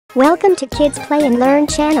Welcome to Kids Play and Learn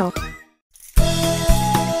channel.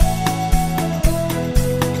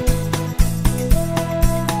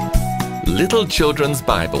 Little Children's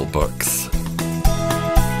Bible Books.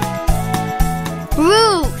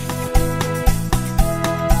 Ruth.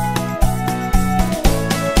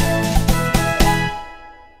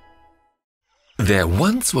 There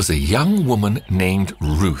once was a young woman named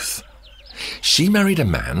Ruth. She married a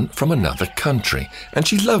man from another country, and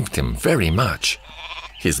she loved him very much.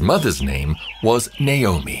 His mother's name was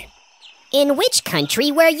Naomi. In which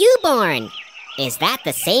country were you born? Is that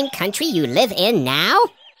the same country you live in now?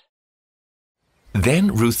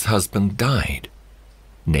 Then Ruth's husband died.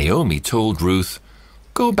 Naomi told Ruth,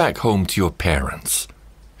 "Go back home to your parents."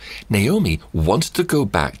 Naomi wanted to go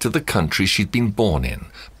back to the country she'd been born in,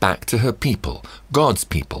 back to her people, God's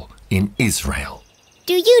people, in Israel.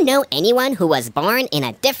 Do you know anyone who was born in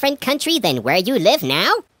a different country than where you live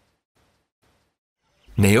now?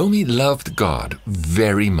 Naomi loved God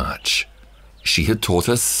very much. She had taught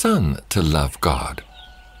her son to love God.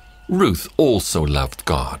 Ruth also loved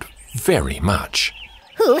God very much.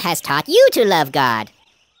 Who has taught you to love God?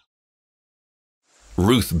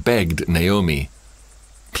 Ruth begged Naomi,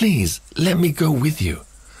 "Please, let me go with you.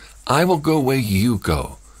 I will go where you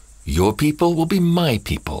go. Your people will be my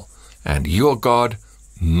people, and your God,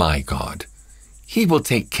 my God. He will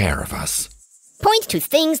take care of us." Point to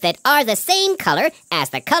things that are the same color as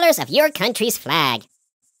the colors of your country's flag.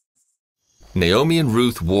 Naomi and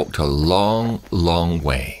Ruth walked a long, long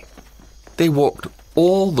way. They walked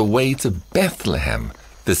all the way to Bethlehem,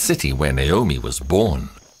 the city where Naomi was born.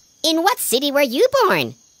 In what city were you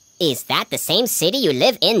born? Is that the same city you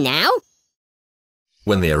live in now?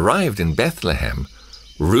 When they arrived in Bethlehem,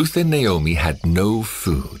 Ruth and Naomi had no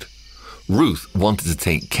food. Ruth wanted to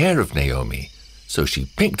take care of Naomi, so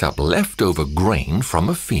she picked up leftover grain from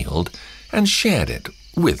a field and shared it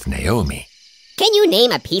with Naomi. Can you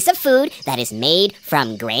name a piece of food that is made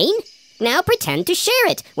from grain? Now pretend to share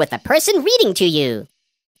it with the person reading to you.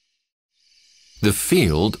 The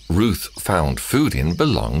field Ruth found food in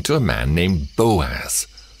belonged to a man named Boaz.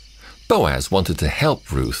 Boaz wanted to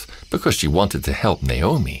help Ruth because she wanted to help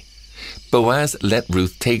Naomi. Boaz let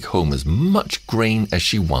Ruth take home as much grain as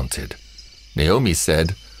she wanted. Naomi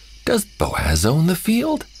said, "Does Boaz own the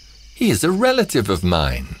field? He is a relative of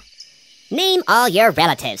mine." Name all your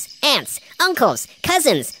relatives, aunts, uncles,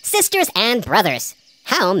 cousins, sisters, and brothers.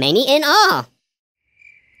 How many in all?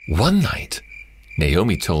 One night,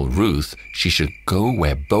 Naomi told Ruth she should go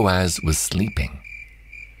where Boaz was sleeping.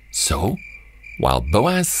 So, while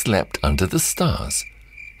Boaz slept under the stars,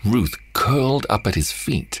 Ruth curled up at his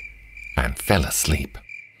feet and fell asleep.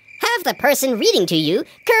 Have the person reading to you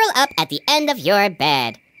curl up at the end of your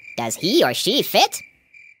bed. Does he or she fit?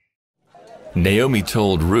 Naomi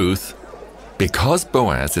told Ruth, "Because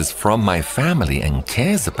Boaz is from my family and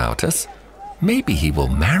cares about us, maybe he will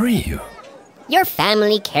marry you." Your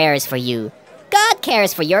family cares for you. God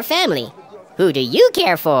cares for your family. Who do you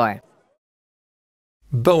care for?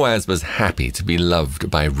 Boaz was happy to be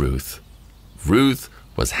loved by Ruth. Ruth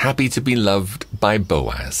was happy to be loved by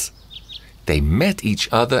Boaz. They met each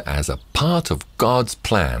other as a part of God's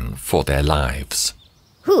plan for their lives.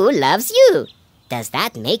 Who loves you? Does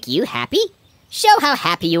that make you happy? Show how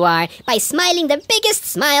happy you are by smiling the biggest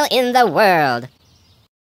smile in the world.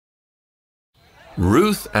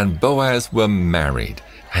 Ruth and Boaz were married,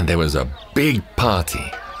 and there was a big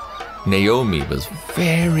party. Naomi was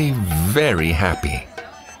very, very happy.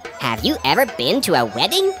 Have you ever been to a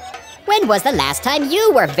wedding? When was the last time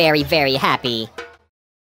you were very, very happy?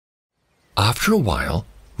 After a while,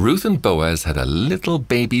 Ruth and Boaz had a little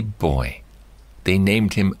baby boy. They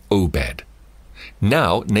named him Obed.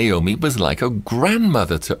 Now Naomi was like a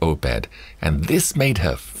grandmother to Obed, and this made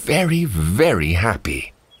her very, very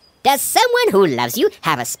happy. Does someone who loves you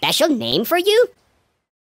have a special name for you?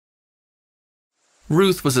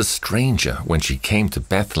 Ruth was a stranger when she came to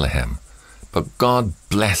Bethlehem, but God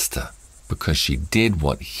blessed her because she did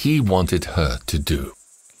what He wanted her to do.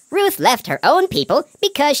 Ruth left her own people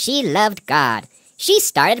because she loved God. She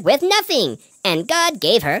started with nothing, and God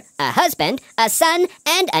gave her a husband, a son,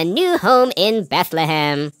 and a new home in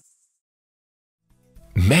Bethlehem.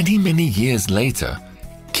 Many, many years later,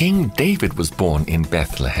 King David was born in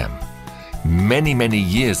Bethlehem. Many, many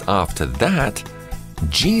years after that,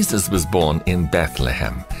 Jesus was born in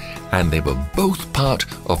Bethlehem, and they were both part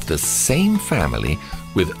of the same family,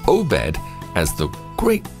 with Obed as the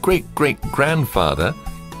great-great-great-grandfather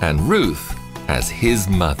and Ruth as his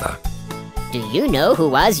mother. Do you know who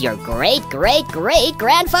was your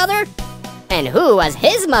great-great-great-grandfather? And who was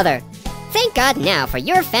his mother? Thank God now for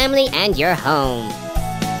your family and your home.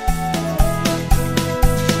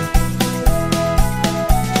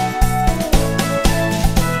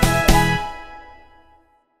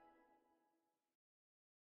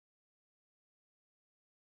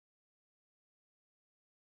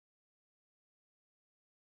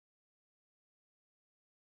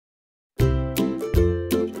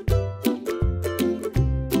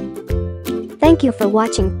 Thank you for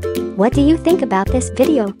watching. What do you think about this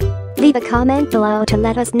video? Leave a comment below to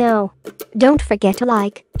let us know. Don't forget to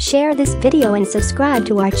like, share this video and subscribe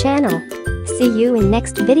to our channel. See you in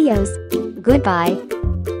next videos. Goodbye.